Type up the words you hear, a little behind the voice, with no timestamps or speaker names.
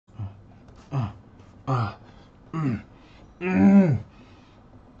Mm, mm,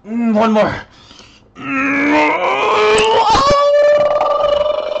 one more.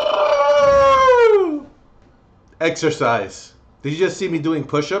 Exercise. Did you just see me doing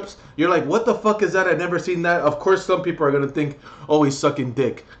push-ups? You're like, what the fuck is that? I've never seen that. Of course, some people are gonna think, oh, he's sucking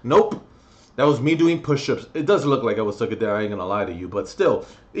dick. Nope. That was me doing push-ups. It does look like I was sucking dick. I ain't gonna lie to you, but still,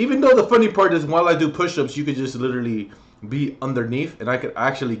 even though the funny part is, while I do push-ups, you could just literally be underneath, and I could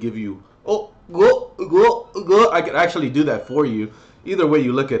actually give you, oh, go. I could actually do that for you. Either way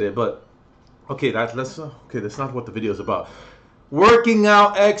you look at it, but okay, that's not what the video is about. Working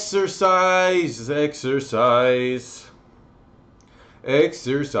out, exercise. Yes,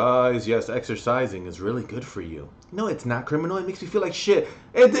 exercising is really good for you. No, it's not criminal. It makes me feel like shit.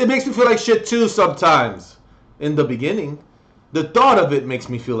 It makes me feel like shit too sometimes. In the beginning, the thought of it makes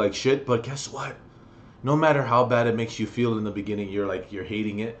me feel like shit. But guess what? No matter how bad it makes you feel in the beginning, you're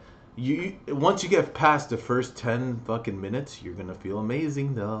hating it. You once you get past the first 10 fucking minutes, you're gonna feel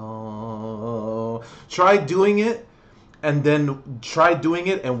amazing though. Try doing it and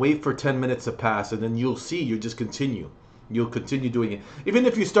wait for 10 minutes to pass, and then you'll see you just continue. You'll continue doing it. Even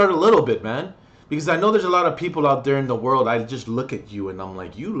if you start a little bit, man. Because I know there's a lot of people out there in the world, I just look at you and I'm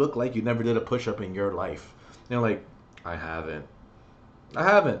like, you look like you never did a push-up in your life. And they're like, I haven't.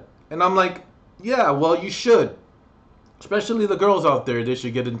 And I'm like, yeah, well, you should. Especially the girls out there, they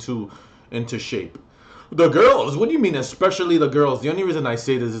should get into shape. The girls? What do you mean, especially the girls? The only reason I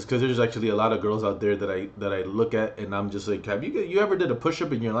say this is because there's actually a lot of girls out there that I look at, and I'm just like, have you ever did a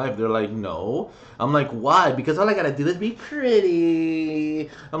push-up in your life? They're like, no. I'm like, why? Because all I gotta do is be pretty.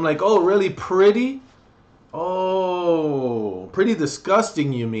 I'm like, oh, really pretty? Oh, pretty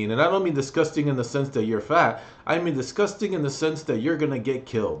disgusting, you mean? And I don't mean disgusting in the sense that you're fat. I mean disgusting in the sense that you're gonna get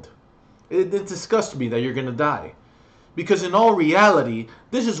killed. It disgusts me that you're gonna die. Because in all reality,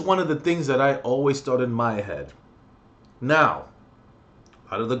 this is one of the things that I always thought in my head. Now,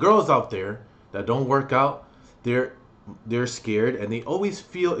 a lot of the girls out there that don't work out, they're scared, and they always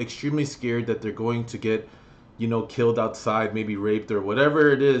feel extremely scared that they're going to get, killed outside, maybe raped or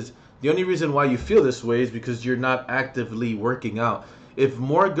whatever it is. The only reason why you feel this way is because you're not actively working out. If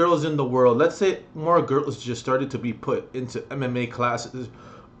more girls in the world, let's say more girls just started to be put into MMA classes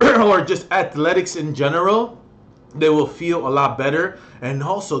or just athletics in general, they will feel a lot better, and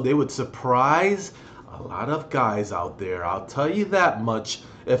also they would surprise a lot of guys out there. I'll tell you that much.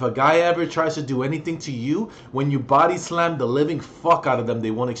 If a guy ever tries to do anything to you, when you body slam the living fuck out of them,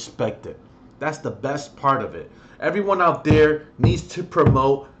 they won't expect it. That's the best part of it. Everyone out there needs to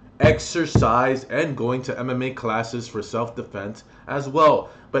promote exercise and going to MMA classes for self-defense as well.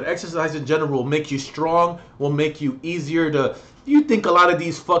 But exercise in general will make you strong, will make you easier to... You think a lot of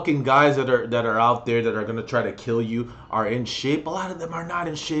these fucking guys that are out there that are gonna try to kill you are in shape? A lot of them are not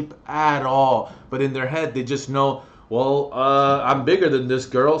in shape at all. But in their head, they just know, well, I'm bigger than this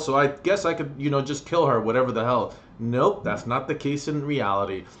girl, so I guess I could, just kill her, whatever the hell. Nope, that's not the case in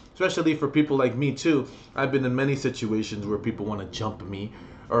reality. Especially for people like me too. I've been in many situations where people want to jump me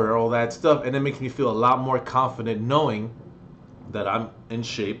or all that stuff, and it makes me feel a lot more confident knowing that I'm in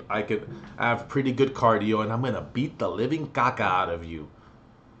shape. I have pretty good cardio, and I'm gonna beat the living caca out of you.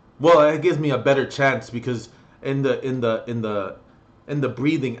 Well, it gives me a better chance because in the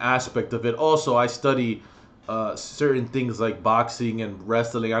breathing aspect of it, also I study certain things like boxing and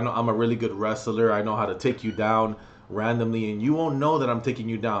wrestling. I know I'm a really good wrestler. I know how to take you down randomly, and you won't know that I'm taking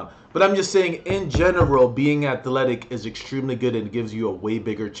you down. But I'm just saying, in general, being athletic is extremely good and gives you a way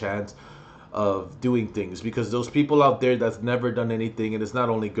bigger chance of doing things, because those people out there that's never done anything, and it's not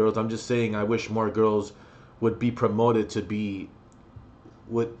only girls, I'm just saying I wish more girls would be promoted to be,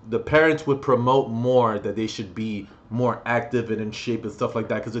 the parents would promote more that they should be more active and in shape and stuff like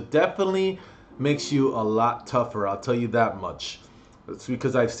that, because it definitely makes you a lot tougher, I'll tell you that much. It's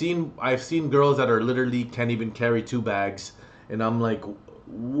because I've seen girls that are literally can't even carry 2 bags, and I'm like,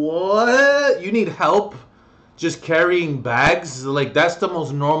 what? You need help just carrying bags? Like, that's the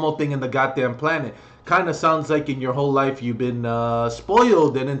most normal thing in the goddamn planet. Kind of sounds like in your whole life you've been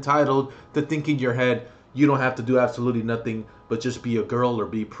spoiled and entitled to think in your head you don't have to do absolutely nothing but just be a girl or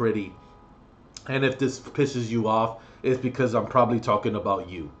be pretty. And if this pisses you off, it's because I'm probably talking about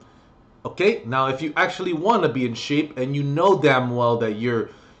you. Okay, now if you actually want to be in shape and you know damn well that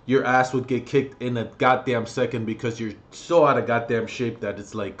your ass would get kicked in a goddamn second because you're so out of goddamn shape that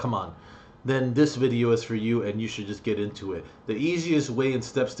it's like, come on, then this video is for you and you should just get into it. The easiest way and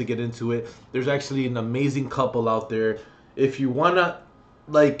steps to get into it, there's actually an amazing couple out there. If you want to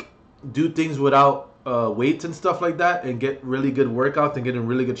like do things without weights and stuff like that and get really good workouts and get in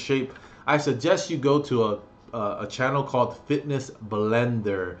really good shape, I suggest you go to a channel called Fitness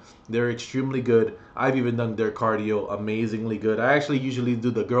Blender. They're extremely good. I've even done their cardio amazingly good. I actually usually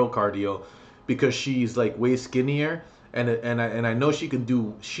do the girl cardio because she's like way skinnier, and I know she can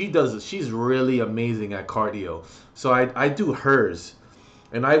do. She's really amazing at cardio. So I do hers,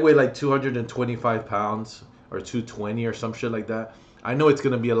 and I weigh like 225 pounds or 220 or some shit like that. I know it's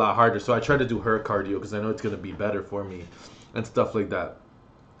gonna be a lot harder, so I try to do her cardio because I know it's gonna be better for me and stuff like that.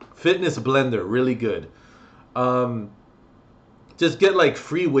 Fitness Blender, really good. Um, just get like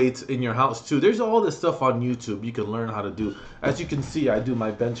free weights in your house too. There's all this stuff on YouTube you can learn how to do. As you can see, I do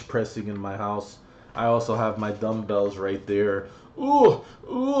my bench pressing in my house. I also have my dumbbells right there. Ooh,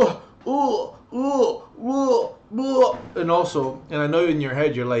 ooh, ooh, ooh, ooh, ooh. And I know in your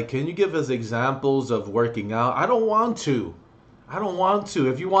head you're like, can you give us examples of working out? I don't want to. I don't want to.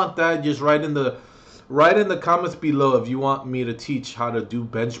 If you want that, just write in the comments below if you want me to teach how to do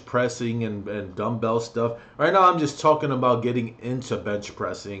bench pressing and dumbbell stuff. Right now I'm just talking about getting into bench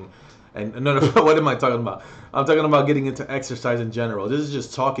pressing. And no, what am I talking about? I'm talking about getting into exercise in general. This is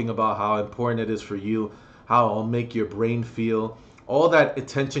just talking about how important it is for you, how it'll make your brain feel. All that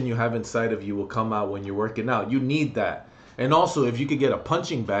attention you have inside of you will come out when you're working out. You need that. And also, if you could get a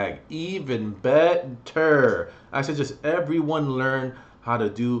punching bag, even better. I suggest everyone learn how to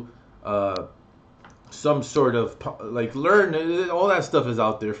do some sort of, like, learn. All that stuff is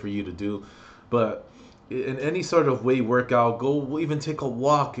out there for you to do. But in any sort of way, workout, go even take a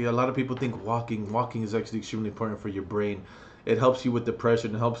walk. A lot of people think walking is actually extremely important for your brain. It helps you with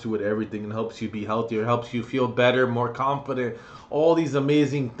depression, it helps you with everything, it helps you be healthier, it helps you feel better, more confident, all these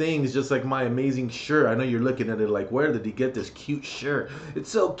amazing things, just like my amazing shirt. I know you're looking at it like, where did he get this cute shirt?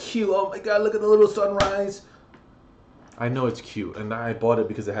 It's so cute. Oh my god, look at the little sunrise. I know it's cute, and I bought it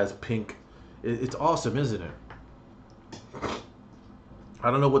because it has pink. It's awesome, isn't it?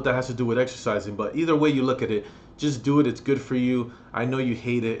 I don't know what that has to do with exercising, but either way you look at it, just do it. It's good for you. I know you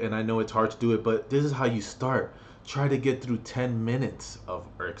hate it, and I know it's hard to do it, but this is how you start. Try to get through 10 minutes of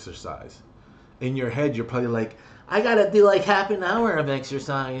exercise. In your head, you're probably like, I gotta do like half an hour of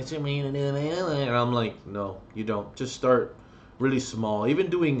exercise. And I'm like, no, you don't. Just start really small. Even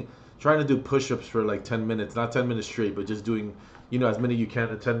trying to do push-ups for like 10 minutes, not 10 minutes straight, but just doing, as many you can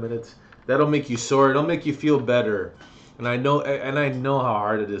in 10 minutes. That'll make you sore. It'll make you feel better. And I know how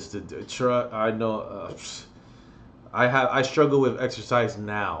hard it is to do. I know. I struggle with exercise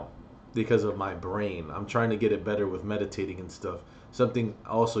now because of my brain. I'm trying to get it better with meditating and stuff. Something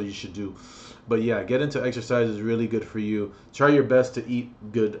also you should do. But yeah, get into exercise is really good for you. Try your best to eat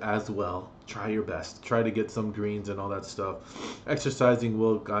good as well. Try your best. Try to get some greens and all that stuff. Exercising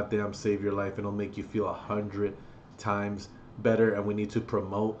will goddamn save your life and it'll make you feel 100 times better. And we need to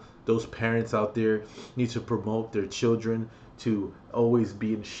promote, those parents out there need to promote their children to always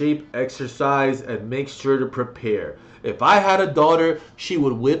be in shape, exercise, and make sure to prepare. If I had a daughter, she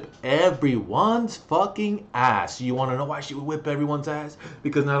would whip everyone's fucking ass. You want to know why she would whip everyone's ass?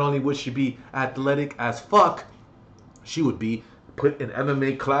 Because not only would she be athletic as fuck, she would be put in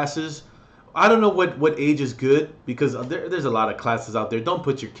MMA classes. I don't know what age is good, because there's a lot of classes out there. Don't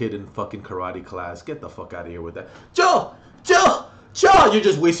put your kid in fucking karate class. Get the fuck out of here with that. Joe! You're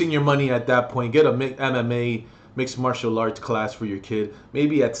just wasting your money at that point. Get a MMA, mixed martial arts class for your kid.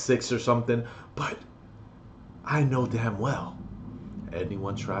 Maybe at 6 or something. But I know damn well,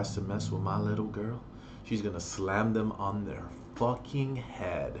 anyone tries to mess with my little girl, she's gonna slam them on their fucking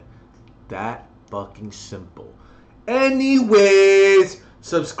head. That fucking simple. Anyways,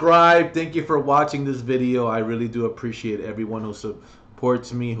 subscribe. Thank you for watching this video. I really do appreciate everyone who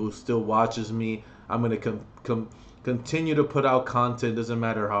supports me, who still watches me. I'm gonna continue to put out content. Doesn't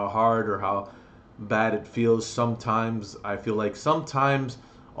matter how hard or how bad it feels. Sometimes I feel like sometimes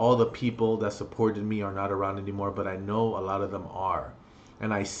all the people that supported me are not around anymore, but I know a lot of them are,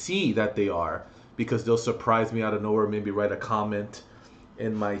 and I see that they are, because they'll surprise me out of nowhere. Maybe write a comment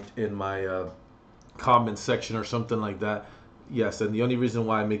in my comment section or something like that. Yes, and the only reason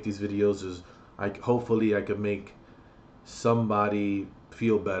why I make these videos is hopefully I could make somebody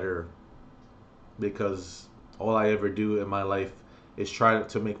feel better, because all I ever do in my life is try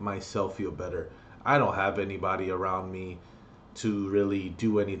to make myself feel better. I don't have anybody around me to really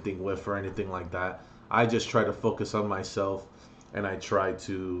do anything with or anything like that. I just try to focus on myself, and I try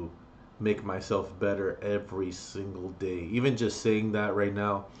to make myself better every single day. Even just saying that right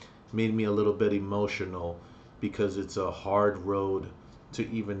now made me a little bit emotional, because it's a hard road to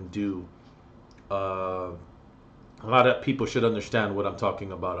even do. A lot of people should understand what I'm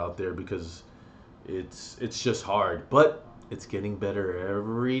talking about out there, because it's just hard, but it's getting better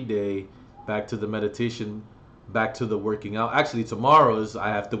every day. Back to the meditation, back to the working out. Actually, tomorrow I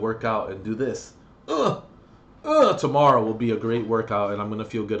have to work out and do this. tomorrow will be a great workout, and I'm gonna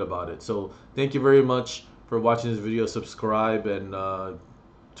feel good about it. So thank you very much for watching this video. Subscribe and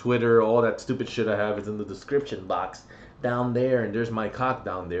Twitter, all that stupid shit I have is in the description box down there, and there's my cock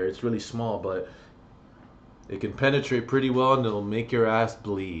down there. It's really small, but it can penetrate pretty well, and it'll make your ass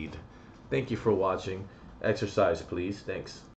bleed. Thank you for watching. Exercise, please. Thanks.